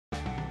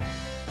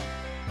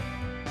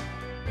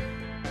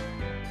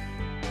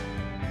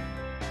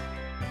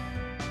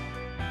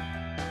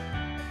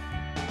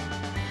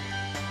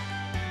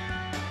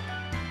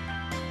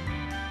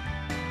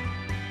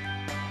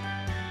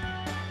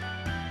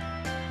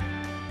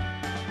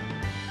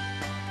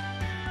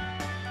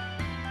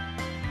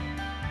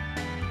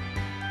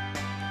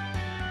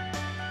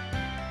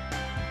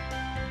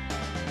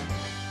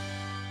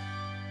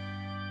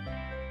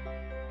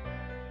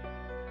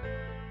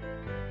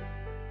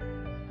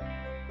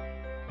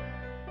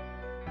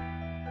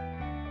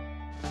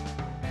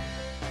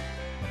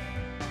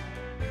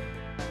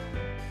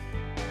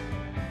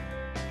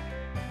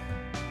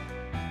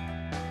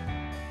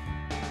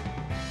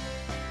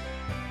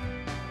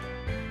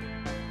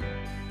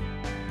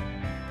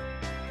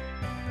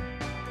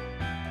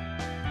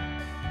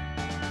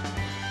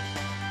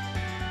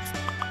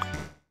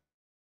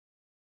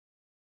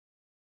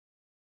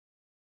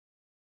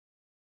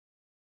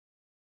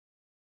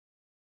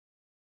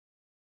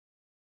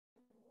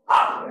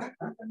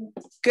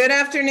Good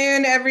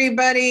afternoon,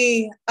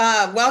 everybody.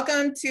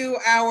 Welcome to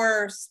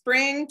our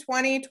Spring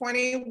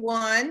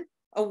 2021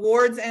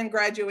 Awards and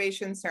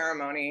Graduation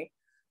Ceremony.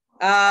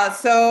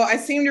 So I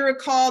seem to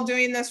recall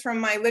doing this from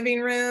my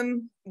living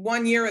room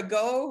 1 year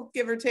ago,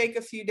 give or take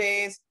a few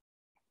days.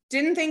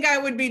 Didn't think I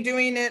would be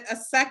doing it a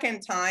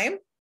second time,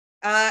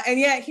 and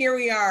yet here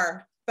we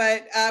are.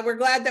 But we're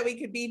glad that we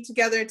could be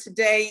together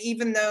today,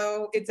 even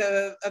though it's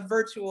a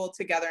virtual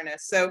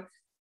togetherness. So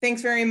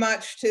thanks very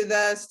much to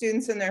the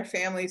students and their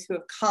families who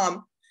have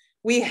come.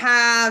 We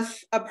have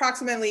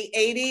approximately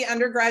 80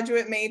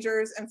 undergraduate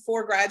majors and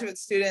 4 graduate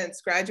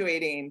students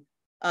graduating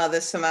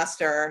this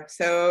semester.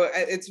 So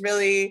it's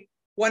really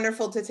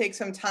wonderful to take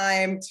some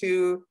time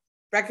to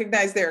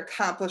recognize their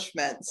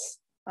accomplishments.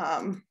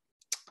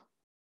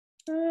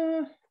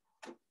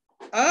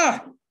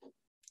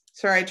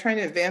 Sorry, trying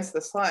to advance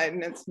the slide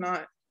and it's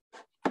not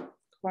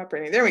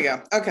cooperating. There we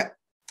go, okay.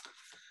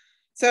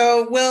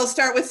 So we'll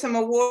start with some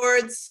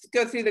awards,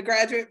 go through the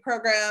graduate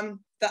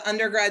program, the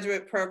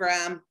undergraduate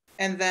program,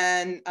 and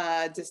then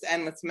just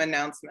end with some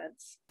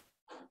announcements.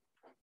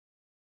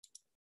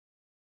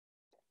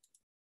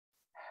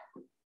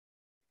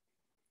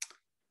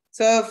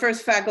 So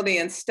first, faculty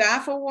and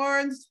staff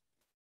awards.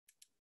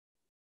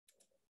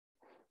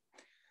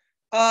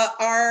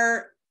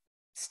 Our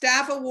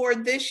staff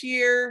award this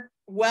year,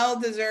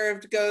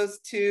 well-deserved, goes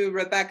to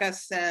Rebecca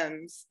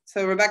Sims.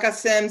 So Rebecca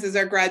Sims is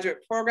our graduate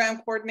program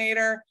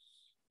coordinator,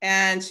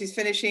 and she's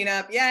finishing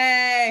up,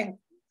 yay,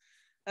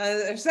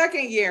 her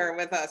second year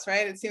with us,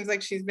 right? It seems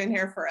like she's been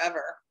here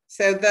forever.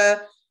 So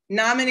the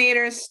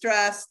nominators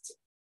stressed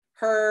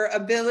her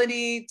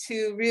ability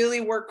to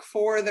really work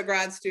for the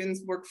grad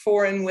students, work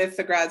for and with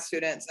the grad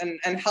students,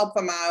 and help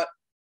them out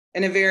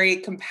in a very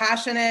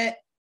compassionate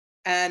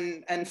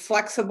and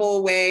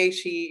flexible way.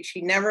 She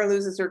never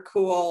loses her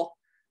cool.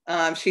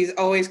 She's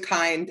always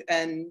kind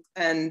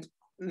and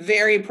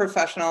very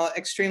professional,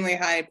 extremely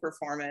high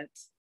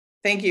performance.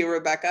 Thank you,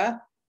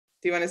 Rebecca.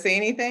 Do you want to say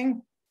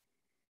anything?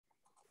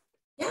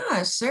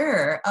 Yeah,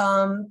 sure.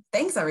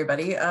 Thanks,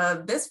 everybody.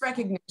 This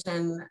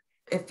recognition,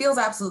 it feels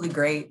absolutely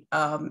great.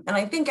 And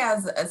I think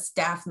as a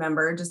staff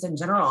member, just in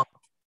general,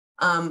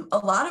 a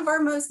lot of our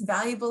most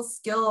valuable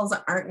skills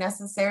aren't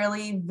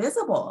necessarily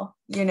visible,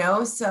 you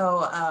know?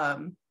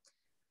 So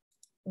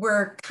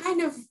we're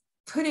kind of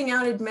putting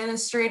out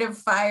administrative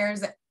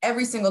fires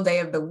every single day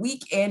of the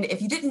week. And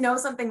if you didn't know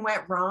something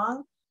went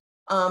wrong,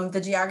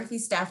 the geography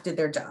staff did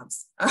their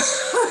jobs.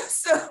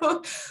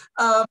 So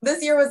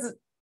this year was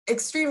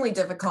extremely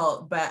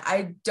difficult, but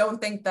I don't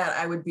think that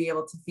I would be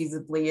able to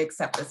feasibly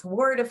accept this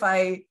award if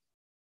I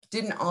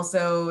didn't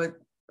also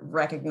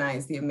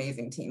recognize the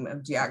amazing team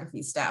of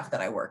geography staff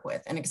that I work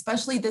with. And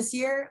especially this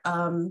year,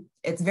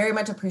 it's very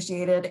much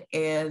appreciated.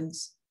 And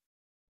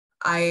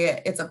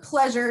it's a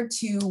pleasure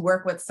to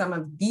work with some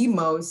of the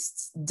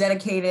most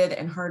dedicated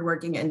and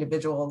hardworking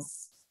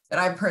individuals that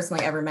I've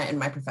personally ever met in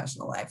my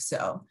professional life.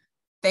 So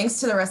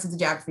thanks to the rest of the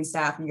geography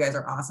staff. You guys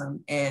are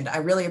awesome. And I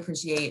really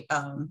appreciate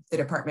the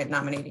department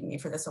nominating me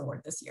for this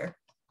award this year.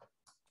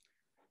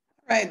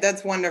 Right,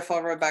 that's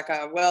wonderful,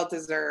 Rebecca. Well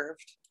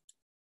deserved.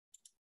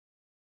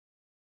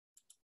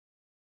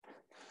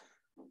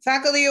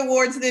 Faculty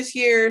awards this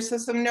year. So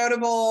some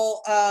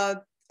notable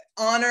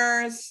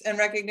honors and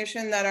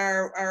recognition that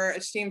our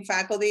esteemed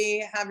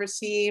faculty have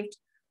received.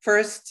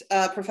 First,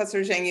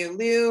 Professor Zhengyu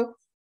Liu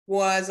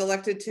was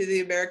elected to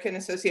the American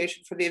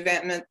Association for the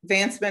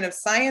Advancement of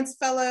Science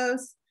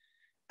Fellows.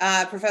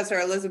 Professor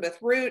Elizabeth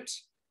Root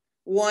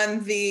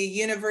won the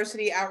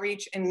University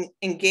Outreach and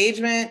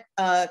Engagement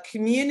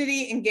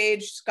Community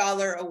Engaged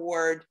Scholar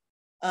Award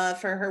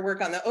for her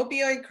work on the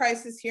opioid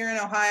crisis here in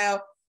Ohio,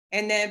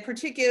 and then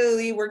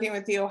particularly working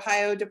with the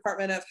Ohio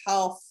Department of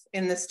Health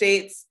in the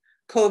state's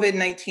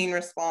COVID-19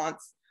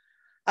 response.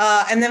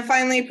 And then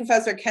finally,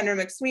 Professor Kendra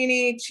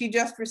McSweeney, she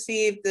just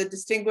received the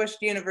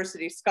Distinguished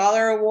University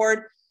Scholar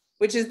Award,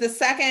 which is the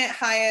second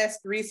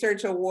highest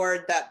research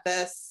award that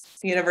this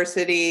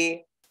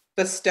university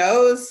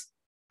bestows.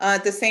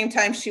 At the same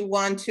time, she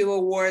won 2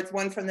 awards,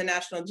 one from the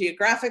National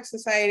Geographic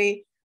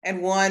Society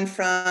and one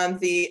from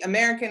the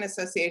American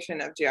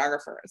Association of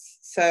Geographers.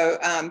 So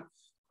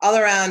all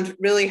around,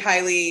 really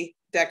highly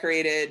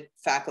decorated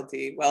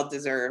faculty,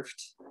 well-deserved.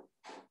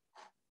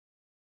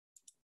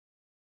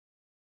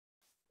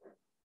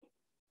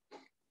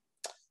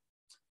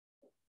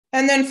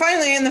 And then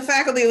finally in the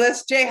faculty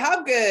list, Jay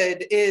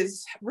Hobgood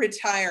is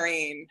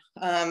retiring.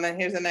 And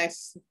here's a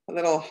nice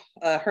little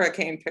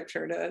hurricane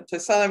picture to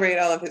celebrate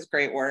all of his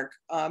great work.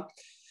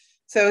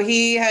 So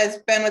he has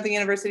been with the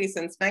university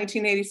since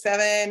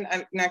 1987.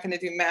 I'm not going to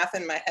do math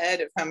in my head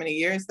of how many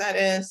years that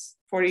is.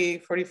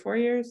 44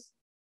 years?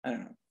 I don't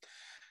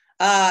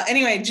know.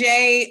 Anyway,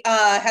 Jay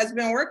has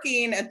been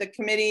working at the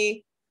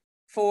Committee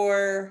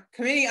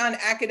on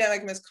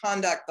Academic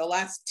Misconduct the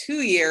last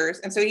 2 years.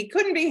 And so he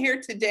couldn't be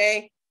here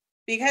today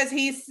because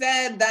he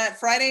said that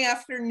Friday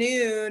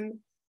afternoon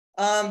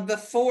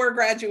before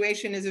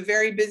graduation is a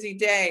very busy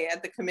day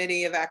at the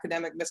Committee of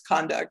Academic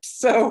Misconduct.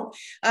 So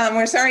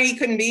we're sorry he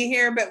couldn't be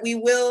here, but we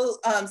will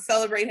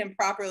celebrate him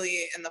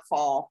properly in the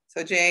fall.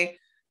 So Jay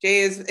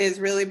is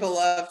really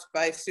beloved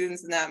by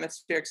students in the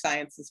Atmospheric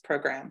Sciences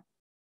program.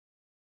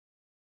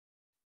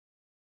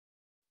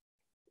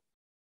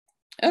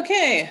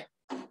 Okay,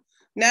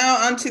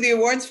 now on to the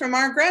awards from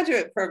our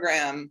graduate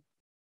program.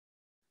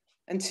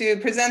 And to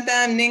present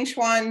them,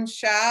 Ningshuan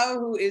Shao,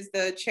 who is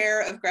the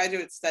Chair of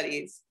Graduate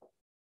Studies.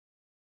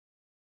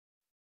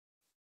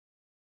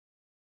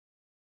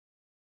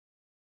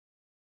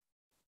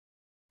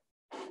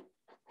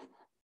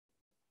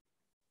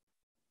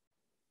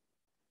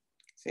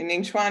 So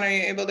Ningshuan, are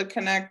you able to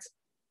connect?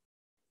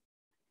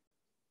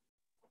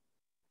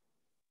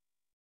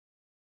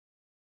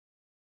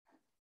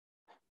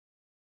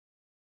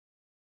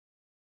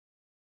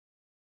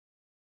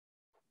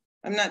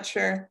 I'm not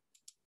sure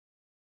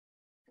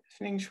if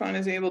Ningshuan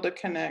is able to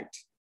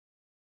connect.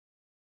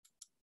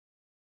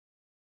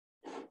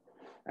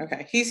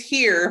 Okay, he's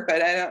here, but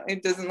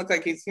it doesn't look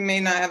like he may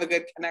not have a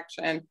good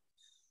connection.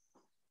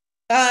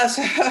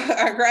 So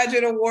our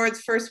graduate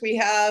awards, first we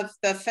have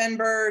the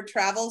Fenber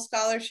Travel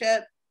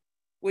Scholarship,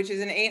 which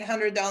is an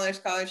 $800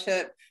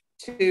 scholarship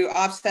to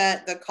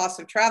offset the cost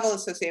of travel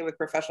associated with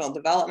professional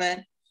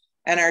development.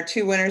 And our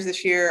two winners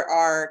this year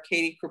are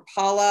Katie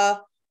Krupala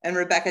and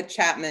Rebecca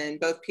Chapman,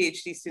 both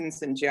PhD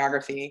students in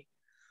geography.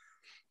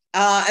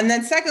 And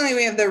then secondly,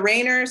 we have the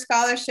Rayner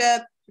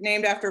Scholarship,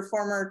 named after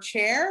former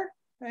chair,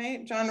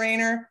 right, John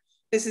Rayner.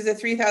 This is a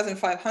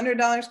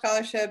 $3,500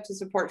 scholarship to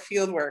support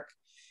fieldwork.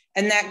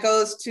 And that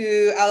goes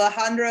to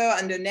Alejandro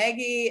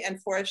Andonegui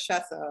and Forrest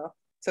Shesso.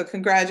 So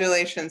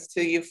congratulations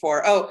to you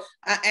four. Oh,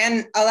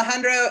 and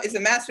Alejandro is a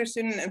master's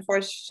student and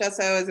Forrest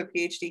Shesso is a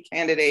PhD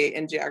candidate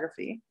in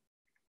geography.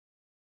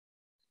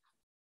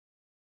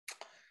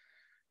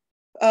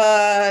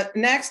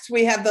 Next,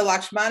 we have the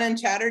Lakshmanan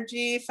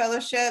Chatterjee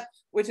Fellowship,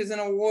 which is an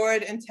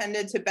award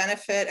intended to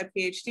benefit a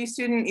PhD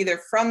student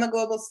either from the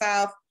Global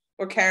South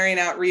or carrying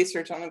out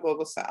research on the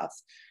Global South.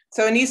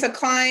 So Anissa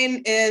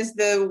Klein is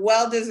the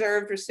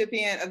well-deserved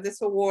recipient of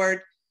this award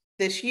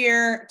this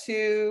year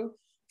to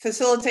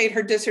facilitate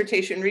her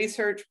dissertation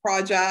research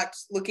project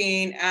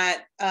looking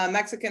at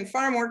Mexican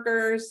farm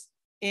workers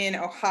in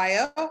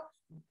Ohio.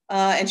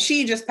 And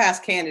she just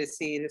passed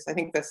candidacy, I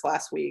think this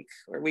last week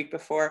or week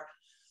before.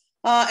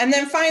 And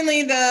then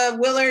finally, the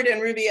Willard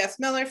and Ruby S.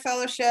 Miller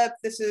Fellowship.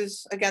 This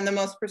is, again, the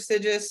most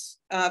prestigious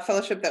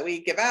fellowship that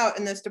we give out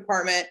in this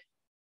department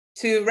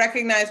to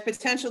recognize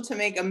potential to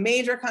make a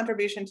major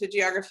contribution to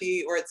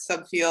geography or its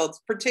subfields,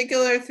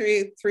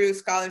 particularly through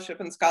scholarship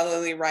and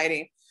scholarly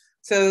writing.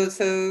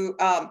 So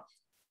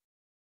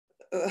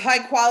high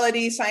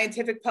quality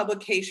scientific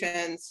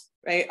publications,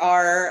 right,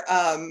 are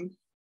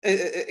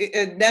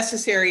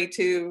necessary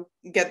to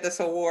get this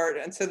award.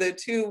 And so the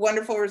two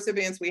wonderful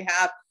recipients we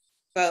have,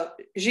 well,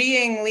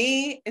 Zhiying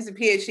Li is a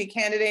PhD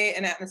candidate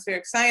in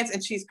atmospheric science,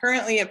 and she's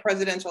currently a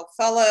presidential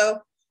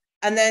fellow.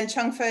 And then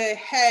Chengfei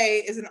He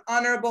is an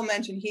honorable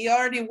mention. He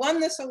already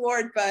won this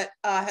award, but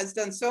has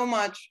done so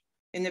much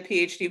in the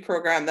PhD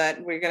program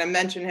that we're going to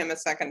mention him a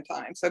second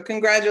time. So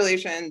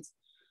congratulations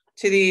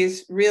to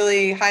these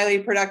really highly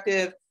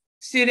productive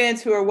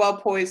students who are well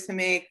poised to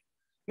make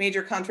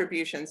major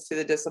contributions to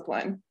the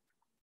discipline.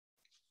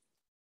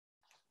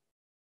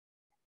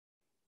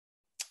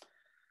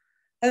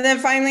 And then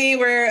finally,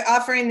 we're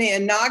offering the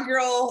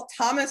inaugural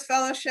Thomas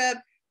Fellowship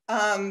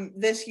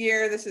this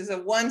year. This is a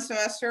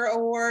one-semester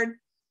award.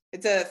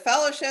 It's a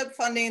fellowship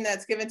funding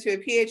that's given to a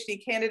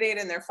PhD candidate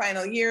in their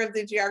final year of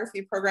the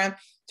geography program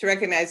to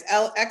recognize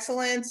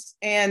excellence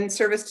and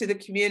service to the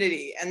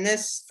community. And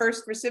this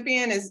first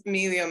recipient is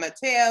Emilio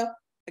Mateo,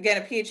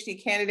 again, a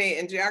PhD candidate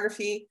in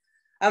geography.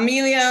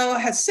 Emilio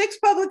has 6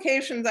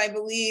 publications, I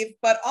believe,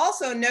 but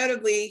also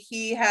notably,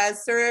 he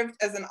has served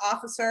as an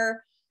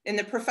officer in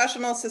the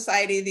Professional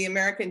Society of the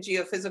American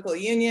Geophysical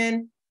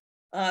Union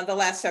the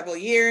last several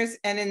years,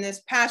 and in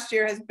this past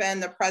year has been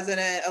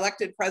the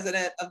elected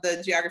president of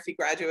the Geography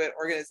Graduate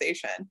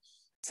Organization.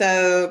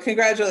 So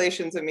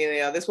congratulations,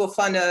 Emilio. This will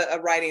fund a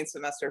writing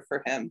semester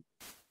for him.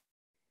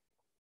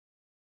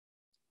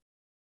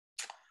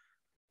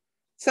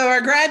 So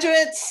our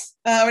graduates,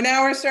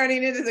 now we're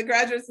starting into the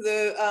graduates of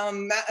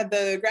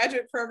the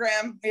graduate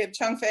program. We have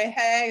Chengfei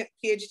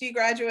He, PhD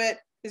graduate.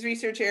 His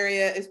research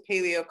area is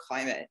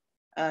paleoclimate.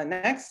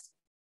 Next.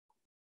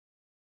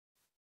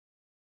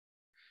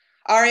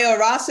 Ariel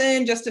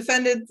Rossin just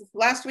defended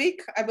last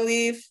week, I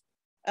believe,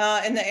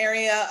 in the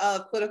area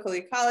of political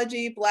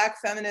ecology,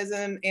 Black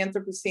feminism,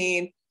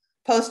 Anthropocene,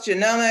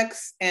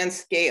 post-genomics, and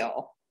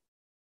scale.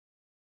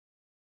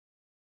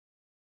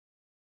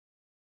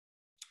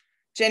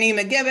 Jenny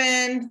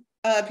McGibbon,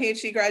 a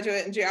PhD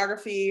graduate in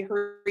geography,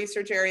 her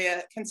research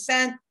area,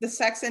 consent, the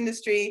sex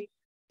industry,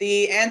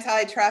 the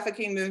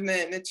anti-trafficking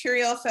movement,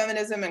 material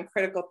feminism, and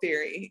critical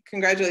theory.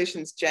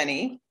 Congratulations,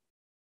 Jenny.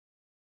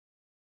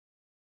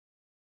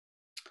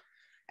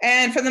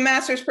 And for the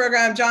master's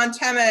program, John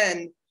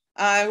Temin.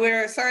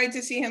 We're sorry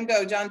to see him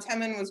go. John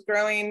Temin was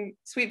growing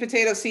sweet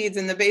potato seeds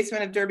in the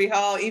basement of Derby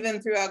Hall, even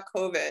throughout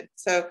COVID.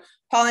 So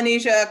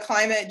Polynesia,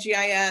 climate,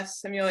 GIS,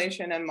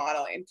 simulation, and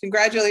modeling.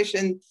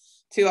 Congratulations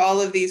to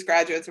all of these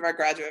graduates of our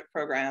graduate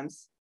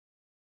programs.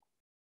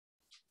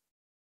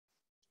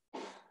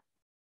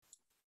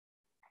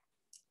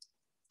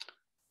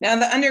 Now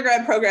the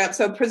undergrad program.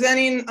 So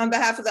presenting on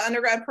behalf of the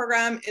undergrad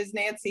program is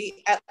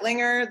Nancy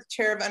Ettlinger, the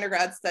Chair of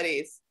Undergrad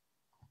Studies.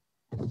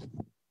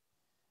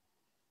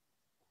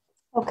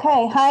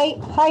 Okay,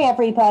 hi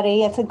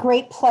everybody. It's a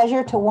great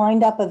pleasure to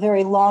wind up a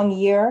very long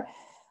year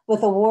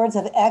with awards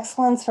of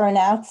excellence for an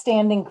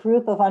outstanding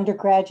group of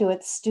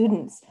undergraduate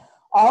students.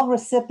 All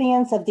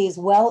recipients of these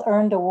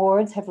well-earned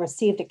awards have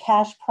received a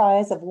cash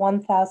prize of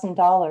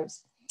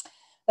 $1,000.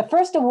 The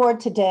first award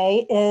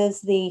today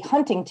is the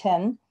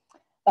Huntington.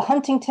 The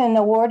Huntington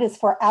Award is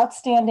for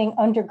outstanding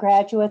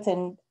undergraduates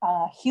in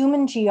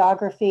human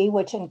geography,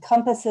 which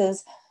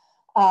encompasses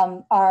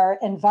our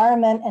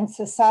environment and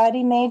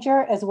society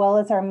major, as well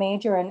as our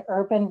major in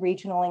urban,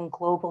 regional, and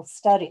global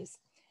studies.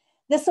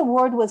 This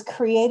award was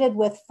created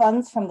with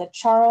funds from the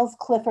Charles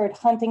Clifford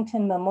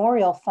Huntington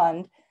Memorial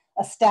Fund,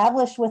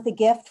 established with a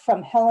gift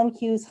from Helen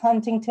Hughes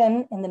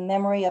Huntington in the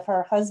memory of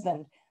her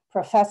husband,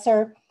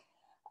 Professor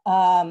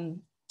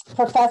and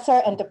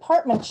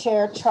Department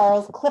Chair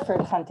Charles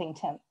Clifford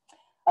Huntington.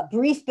 A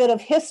brief bit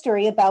of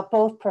history about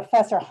both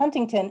Professor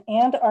Huntington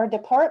and our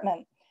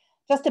department.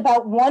 Just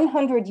about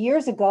 100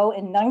 years ago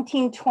in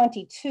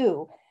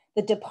 1922,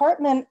 the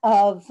Department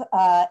of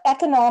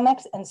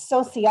Economics and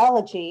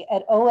Sociology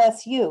at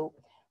OSU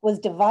was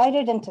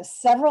divided into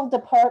several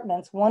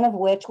departments, one of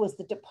which was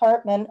the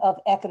Department of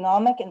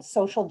Economic and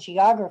Social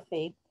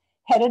Geography,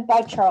 headed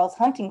by Charles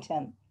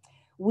Huntington.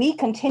 We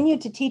continued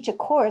to teach a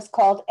course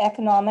called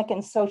Economic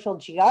and Social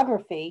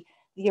Geography,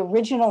 the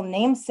original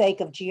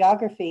namesake of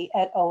geography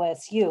at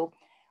OSU,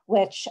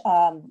 which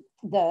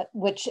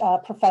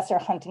Professor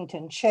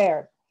Huntington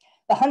chaired.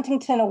 The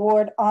Huntington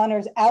Award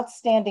honors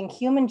outstanding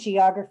human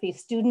geography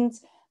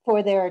students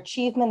for their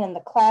achievement in the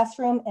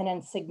classroom and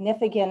in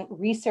significant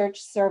research,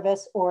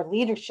 service, or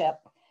leadership.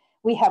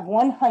 We have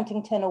one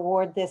Huntington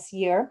Award this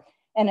year,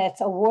 and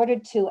it's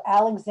awarded to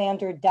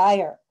Alexander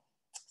Dyer.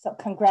 So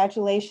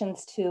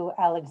congratulations to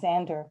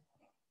Alexander.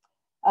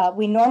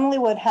 We normally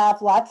would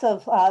have lots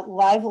of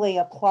lively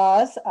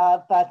applause,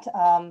 but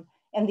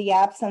in the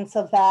absence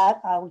of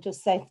that, I will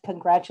just say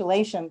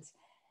congratulations.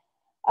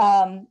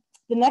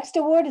 The next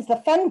award is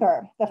the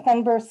Fenber. The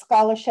Fenber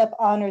Scholarship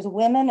honors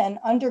women and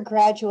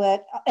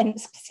undergraduate, and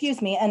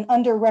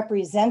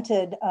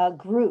underrepresented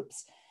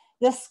groups.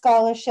 This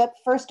scholarship,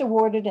 first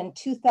awarded in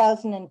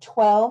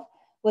 2012,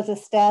 was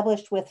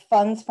established with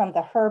funds from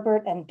the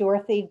Herbert and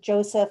Dorothy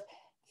Joseph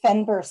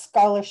Fenber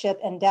Scholarship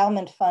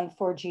Endowment Fund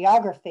for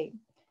Geography.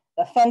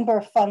 The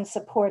Fenber Fund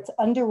supports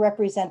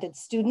underrepresented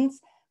students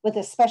with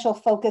a special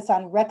focus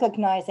on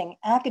recognizing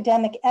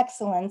academic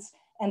excellence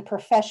and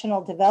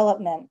professional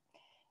development.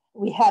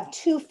 We have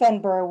two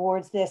Fenber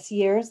Awards this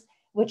year,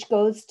 which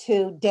goes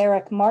to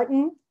Derek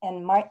Martin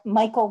and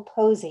Michael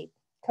Posey.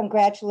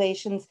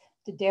 Congratulations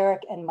to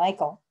Derek and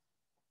Michael.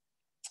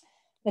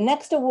 The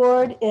next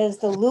award is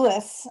the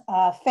Lewis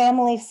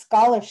Family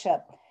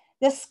Scholarship.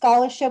 This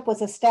scholarship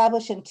was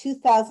established in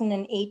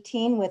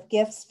 2018 with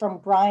gifts from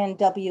Brian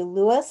W.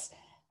 Lewis,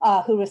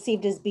 who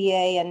received his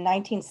BA in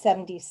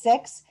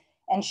 1976,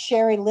 and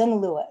Sherry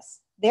Lynn Lewis.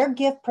 Their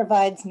gift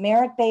provides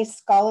merit-based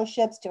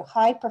scholarships to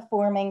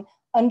high-performing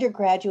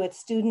undergraduate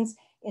students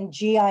in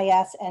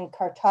GIS and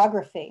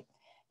cartography.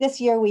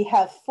 This year we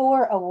have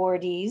 4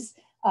 awardees.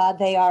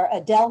 They are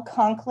Adele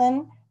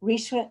Conklin,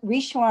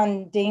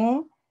 Rishuan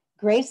Ding,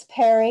 Grace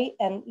Perry,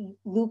 and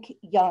Luke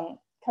Young.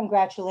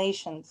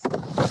 Congratulations.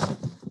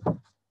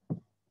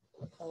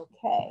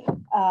 Okay.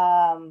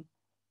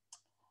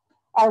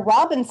 Our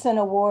Robinson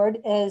Award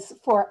is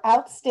for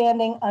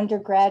outstanding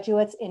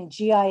undergraduates in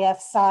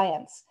GIS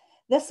science.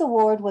 This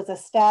award was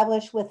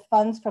established with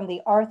funds from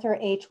the Arthur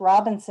H.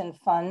 Robinson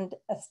Fund,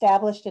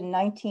 established in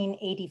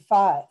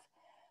 1985.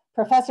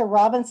 Professor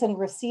Robinson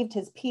received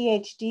his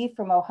PhD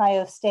from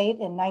Ohio State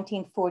in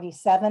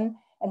 1947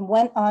 and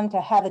went on to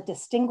have a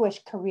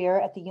distinguished career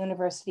at the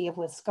University of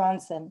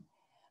Wisconsin.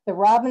 The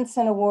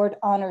Robinson Award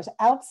honors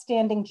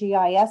outstanding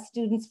GIS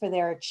students for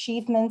their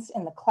achievements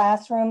in the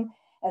classroom,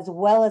 as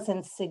well as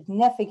in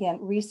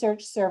significant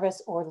research,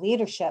 service, or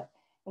leadership.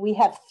 We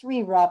have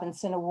 3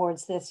 Robinson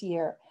Awards this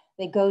year.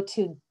 They go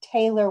to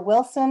Taylor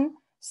Wilson,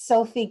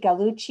 Sophie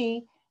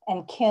Gallucci,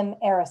 and Kim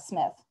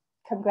Arrowsmith.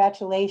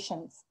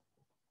 Congratulations.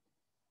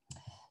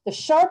 The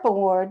Sharp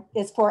Award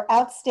is for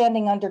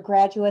outstanding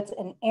undergraduates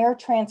in air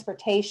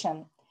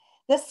transportation.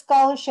 This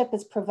scholarship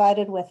is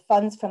provided with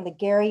funds from the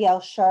Gary L.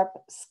 Sharp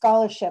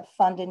Scholarship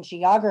Fund in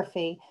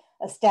Geography,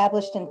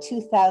 established in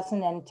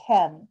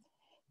 2010.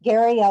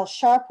 Gary L.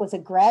 Sharp was a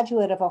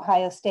graduate of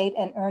Ohio State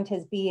and earned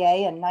his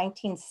BA in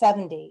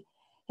 1970.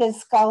 His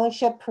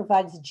scholarship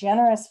provides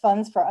generous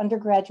funds for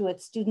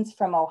undergraduate students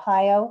from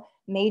Ohio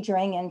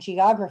majoring in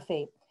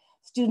geography.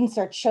 Students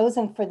are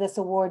chosen for this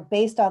award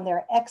based on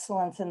their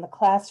excellence in the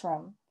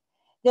classroom.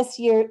 This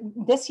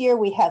year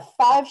we have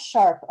 5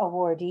 Sharp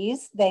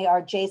awardees. They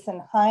are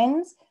Jason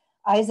Hines,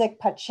 Isaac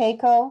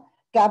Pacheco,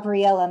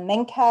 Gabriella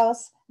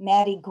Minkhaus,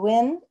 Maddie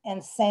Gwynn,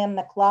 and Sam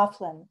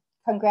McLaughlin.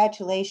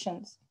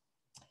 Congratulations.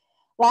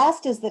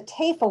 Last is the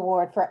TAFE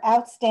Award for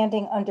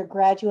Outstanding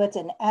Undergraduates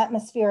in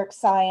Atmospheric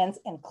Science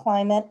and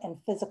Climate and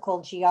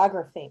Physical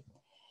Geography.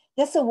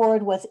 This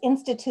award was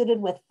instituted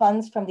with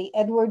funds from the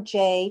Edward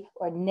J.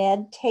 or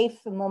Ned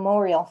TAFE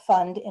Memorial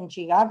Fund in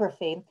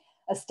Geography,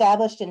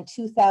 established in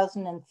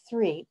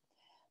 2003.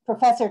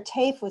 Professor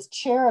TAFE was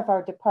chair of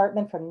our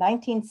department from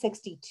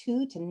 1962 to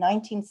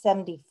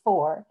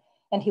 1974,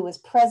 and he was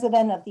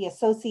president of the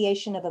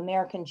Association of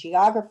American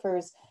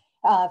Geographers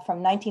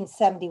from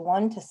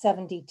 1971 to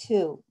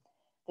 72.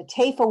 The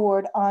TAFE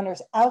Award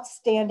honors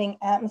outstanding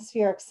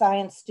atmospheric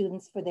science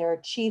students for their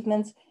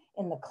achievements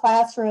in the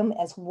classroom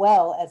as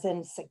well as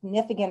in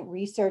significant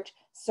research,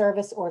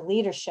 service, or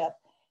leadership.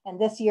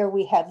 And this year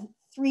we have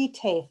 3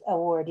 TAFE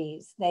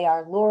awardees. They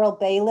are Laurel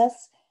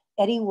Bayless,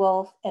 Eddie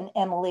Wolf, and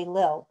Emily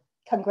Lill.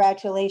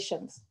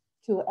 Congratulations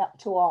to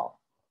all.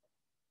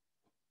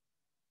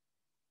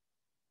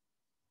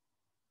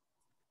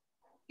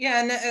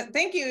 Yeah, and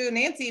thank you,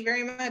 Nancy,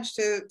 very much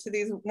to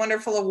these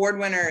wonderful award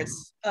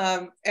winners.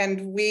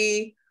 And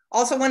we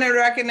also want to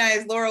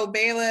recognize Laurel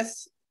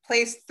Bayless,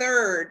 placed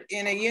 3rd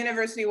in a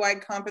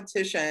university-wide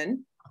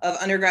competition of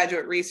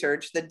undergraduate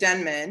research, the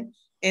Denman,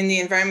 in the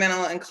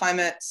Environmental and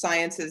Climate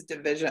Sciences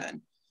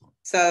Division.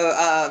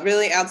 So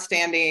really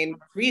outstanding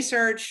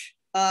research.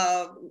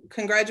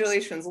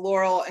 Congratulations,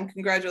 Laurel, and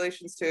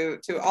congratulations to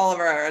all of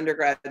our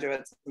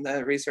undergraduates in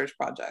the research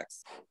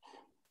projects.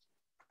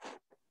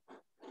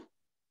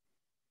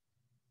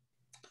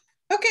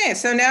 Okay,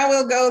 so now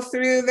we'll go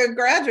through the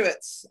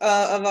graduates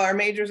of our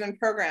majors and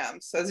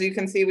programs. As you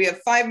can see, we have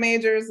 5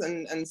 majors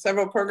and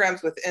several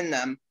programs within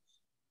them.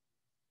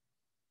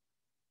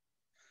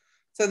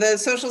 So the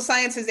social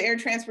sciences air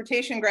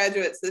transportation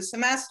graduates this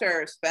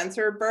semester: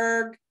 Spencer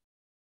Berg,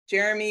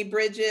 Jeremy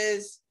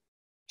Bridges,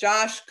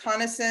 Josh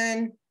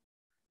Conason,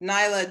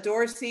 Nyla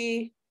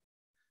Dorsey,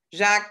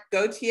 Jacques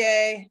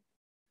Gauthier,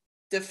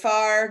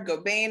 Defar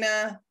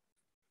Gobena,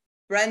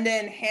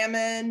 Brendan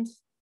Hammond,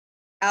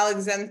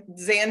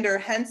 Alexander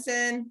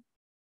Henson,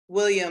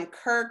 William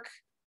Kirk,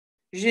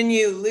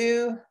 Jinyu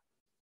Liu,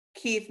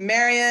 Keith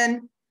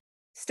Marion,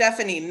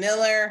 Stephanie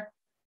Miller,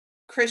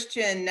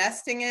 Christian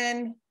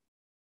Nestingen,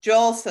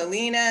 Joel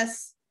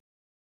Salinas,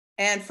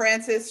 and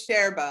Francis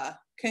Sherba.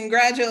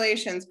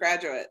 Congratulations,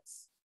 graduates.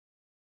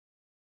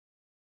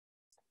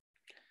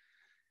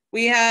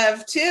 We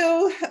have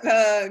 2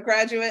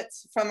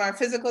 graduates from our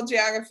physical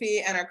geography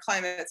and our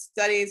climate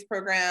studies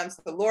programs: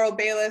 the Laurel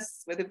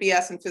Bayless with a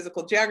BS in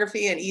physical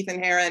geography and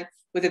Ethan Heron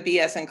with a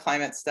BS in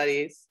climate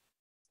studies.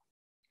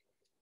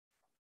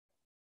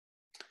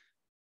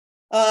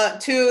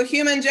 2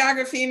 human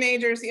geography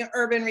majors,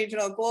 urban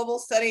regional global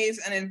studies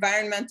and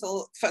environment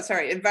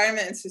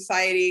and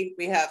society.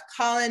 We have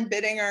Colin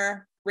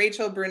Bittinger,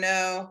 Rachel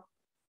Bruneau,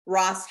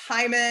 Ross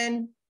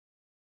Hyman,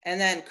 and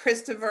then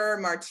Christopher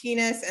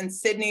Martinez and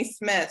Sydney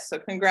Smith. So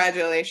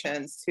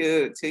congratulations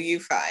to you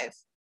 5.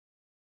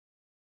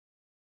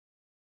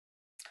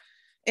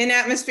 In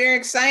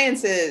atmospheric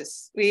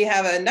sciences, we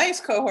have a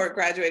nice cohort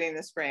graduating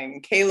this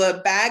spring: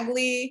 Caleb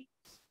Bagley,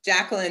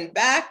 Jacqueline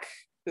Beck,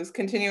 who's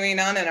continuing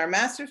on in our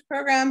master's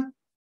program,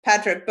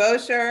 Patrick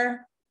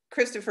Bosher,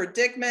 Christopher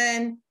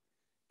Dickman,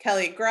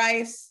 Kelly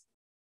Grice,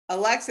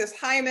 Alexis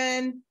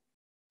Hyman,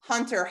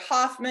 Hunter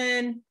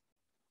Hoffman,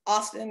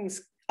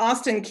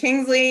 Austin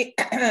Kingsley,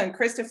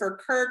 Christopher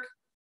Kirk,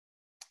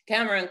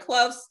 Cameron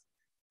Close,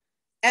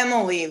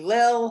 Emily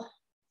Lill,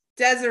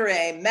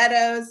 Desiree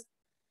Meadows,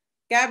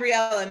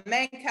 Gabriella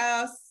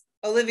Mankhouse,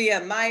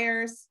 Olivia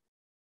Myers,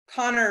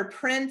 Connor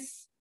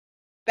Prince,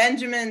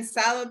 Benjamin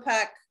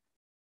Salopek,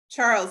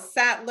 Charles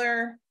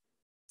Sattler,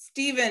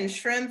 Stephen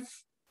Shrimpf,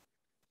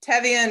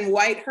 Tevian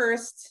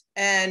Whitehurst,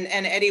 and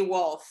Eddie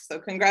Wolf. So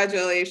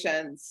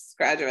congratulations,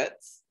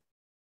 graduates.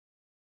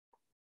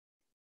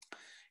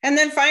 And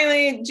then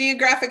finally,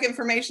 geographic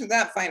information,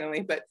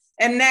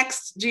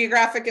 next,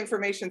 geographic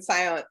information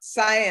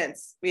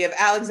science. We have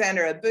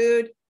Alexander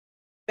Aboud,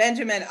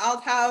 Benjamin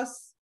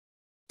Althaus,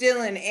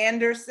 Dylan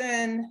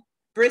Anderson,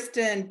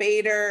 Briston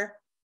Bader,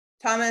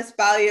 Thomas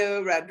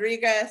Balio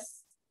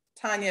Rodriguez,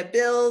 Tanya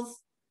Bills,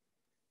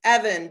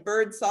 Evan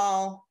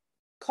Birdsall,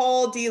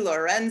 Cole Di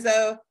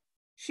Lorenzo,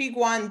 Shi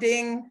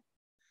Guanding,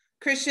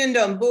 Christian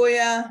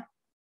Dombuya,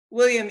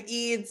 William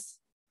Eads,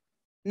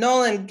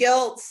 Nolan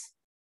Giltz,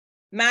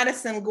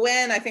 Madison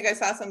Gwynn, I think I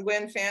saw some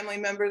Gwynn family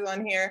members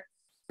on here,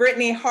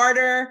 Brittany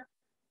Harder,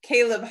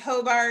 Caleb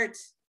Hobart,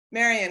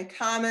 Marion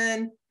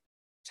Common,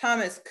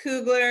 Thomas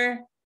Kugler,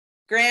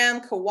 Graham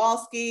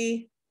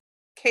Kowalski,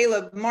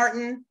 Caleb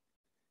Martin,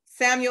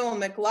 Samuel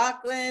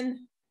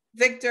McLaughlin,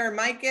 Victor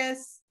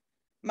Mikas,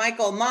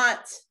 Michael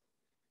Mott,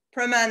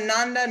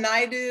 Pramananda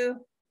Naidu,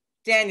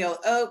 Daniel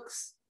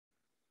Oakes,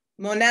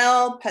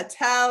 Monel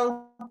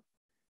Patel,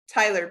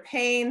 Tyler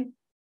Payne,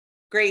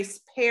 Grace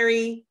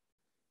Perry,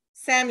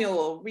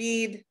 Samuel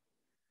Reed,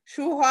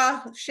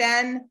 Shuhua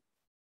Shen,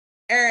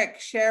 Eric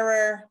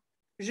Scherer,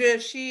 Zhe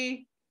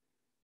Shi,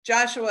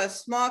 Joshua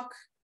Smock,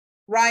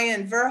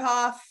 Ryan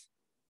Verhoff,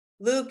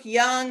 Luke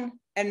Young,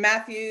 and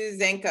Matthew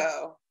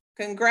Zenko.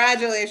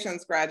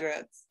 Congratulations,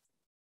 graduates.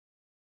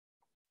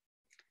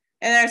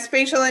 And our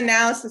spatial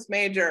analysis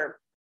major,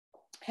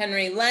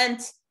 Henry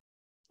Lent,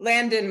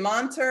 Landon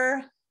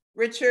Monter,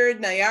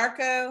 Richard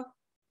Nayarko,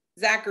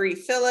 Zachary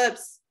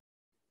Phillips,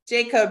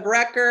 Jacob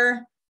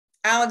Brecker,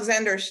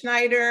 Alexander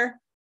Schneider,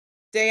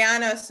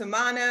 Diana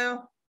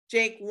Sumano,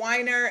 Jake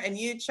Weiner, and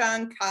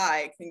Yu-Chun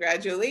Kai.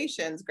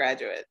 Congratulations,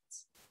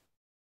 graduates.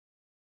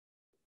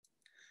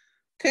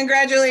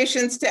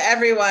 Congratulations to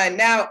everyone.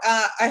 Now,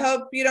 I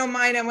hope you don't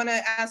mind. I want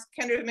to ask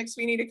Kendra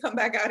McSweeney to come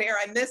back out here.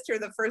 I missed her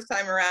the first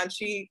time around.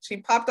 She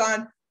popped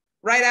on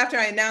right after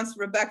I announced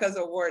Rebecca's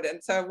award.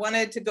 And so I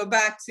wanted to go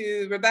back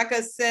to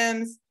Rebecca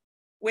Sims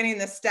winning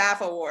the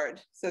staff award.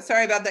 So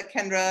sorry about that,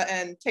 Kendra,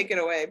 and take it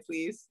away,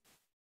 please.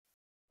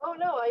 Oh,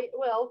 no,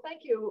 well,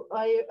 thank you.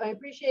 I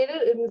appreciate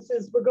it. And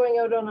we're going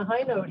out on a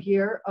high note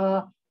here.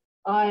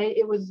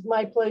 It was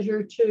my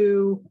pleasure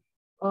to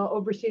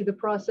oversee the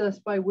process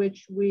by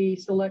which we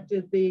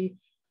selected the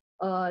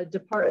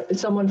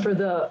someone for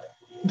the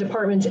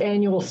department's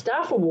annual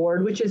staff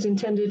award, which is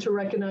intended to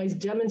recognize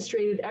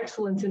demonstrated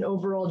excellence in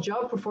overall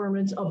job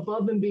performance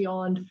above and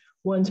beyond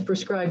one's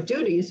prescribed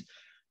duties.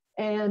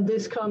 And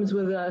this comes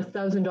with a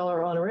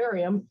 $1,000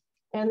 honorarium.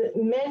 And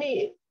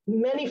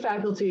many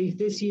faculty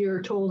this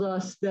year told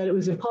us that it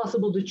was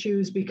impossible to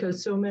choose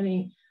because so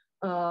many,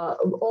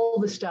 all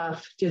the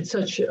staff did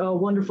such a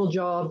wonderful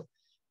job,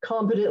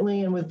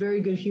 competently and with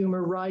very good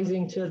humor,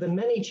 rising to the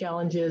many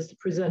challenges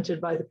presented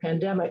by the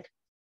pandemic.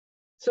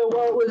 So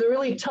while it was a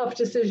really tough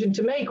decision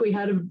to make, we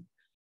had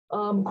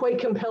quite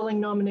compelling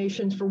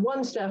nominations for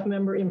one staff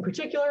member in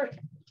particular.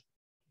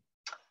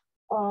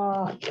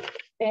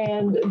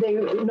 And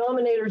the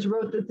nominators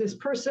wrote that this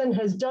person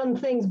has done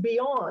things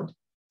beyond,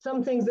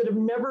 some things that have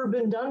never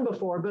been done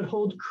before, but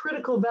hold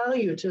critical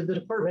value to the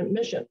department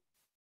mission.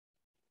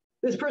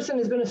 This person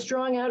has been a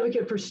strong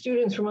advocate for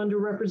students from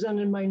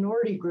underrepresented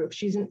minority groups.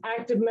 She's an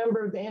active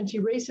member of the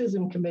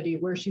Anti-Racism Committee,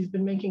 where she's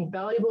been making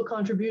valuable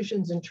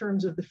contributions in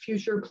terms of the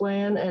future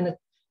plan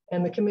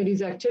and the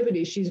committee's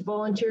activities. She's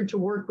volunteered to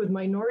work with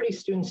minority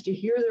students to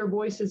hear their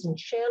voices and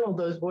channel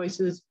those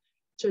voices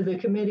to the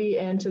committee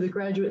and to the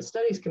Graduate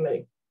Studies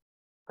Committee.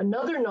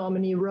 Another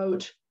nominee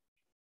wrote,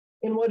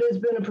 in what has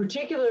been a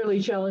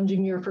particularly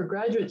challenging year for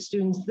graduate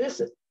students,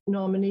 this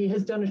nominee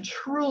has done a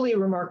truly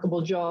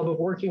remarkable job of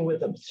working with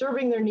them,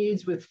 serving their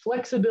needs with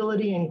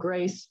flexibility and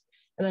grace.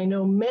 And I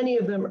know many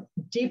of them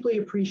deeply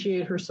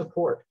appreciate her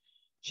support.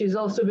 She's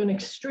also been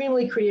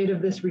extremely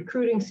creative this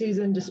recruiting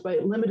season,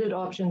 despite limited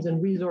options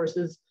and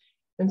resources.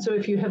 And so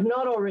if you have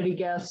not already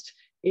guessed,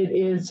 it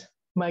is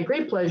my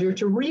great pleasure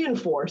to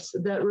reinforce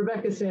that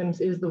Rebecca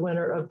Sims is the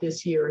winner of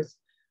this year's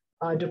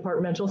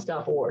Departmental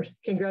Staff Award.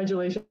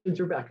 Congratulations,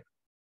 Rebecca.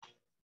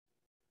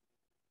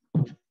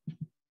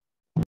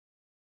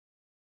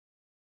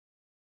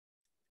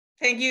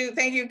 Thank you,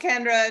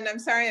 Kendra. And I'm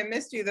sorry I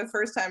missed you the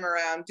first time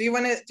around. Do you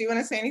want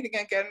to say anything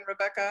again,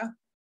 Rebecca?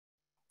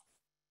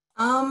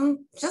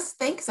 Just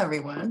thanks,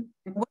 everyone.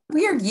 What a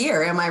weird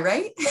year, am I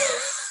right?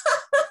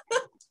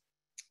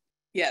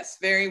 Yes,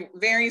 very,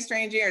 very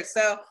strange year.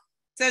 So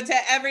to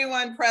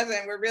everyone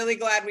present, we're really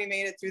glad we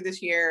made it through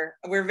this year.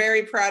 We're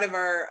very proud of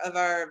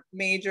our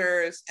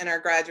majors and our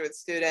graduate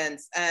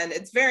students. And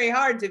it's very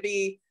hard to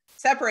be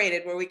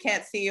separated where we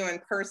can't see you in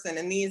person.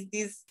 And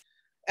these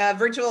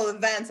virtual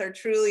events are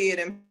truly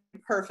an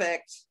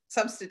imperfect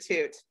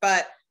substitute.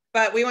 But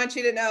we want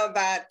you to know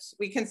that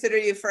we consider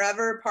you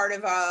forever part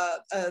of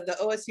the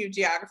OSU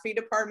Geography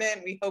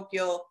Department. We hope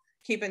you'll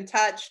keep in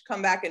touch,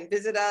 come back and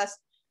visit us.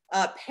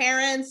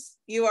 Parents,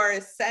 you are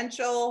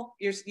essential.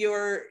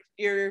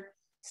 Your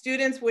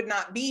students would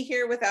not be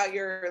here without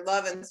your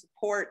love and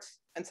support.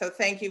 And so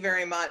thank you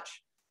very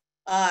much.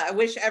 I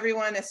wish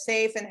everyone a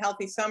safe and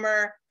healthy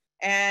summer.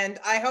 And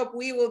I hope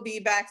we will be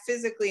back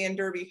physically in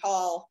Derby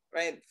Hall,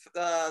 right,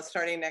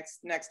 starting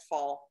next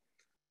fall.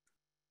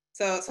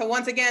 So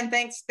once again,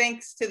 thanks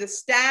to the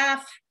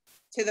staff,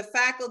 to the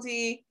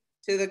faculty,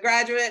 to the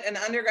graduate and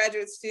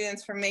undergraduate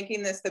students for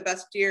making this the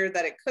best year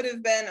that it could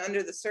have been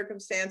under the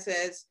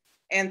circumstances.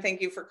 And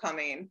thank you for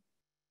coming.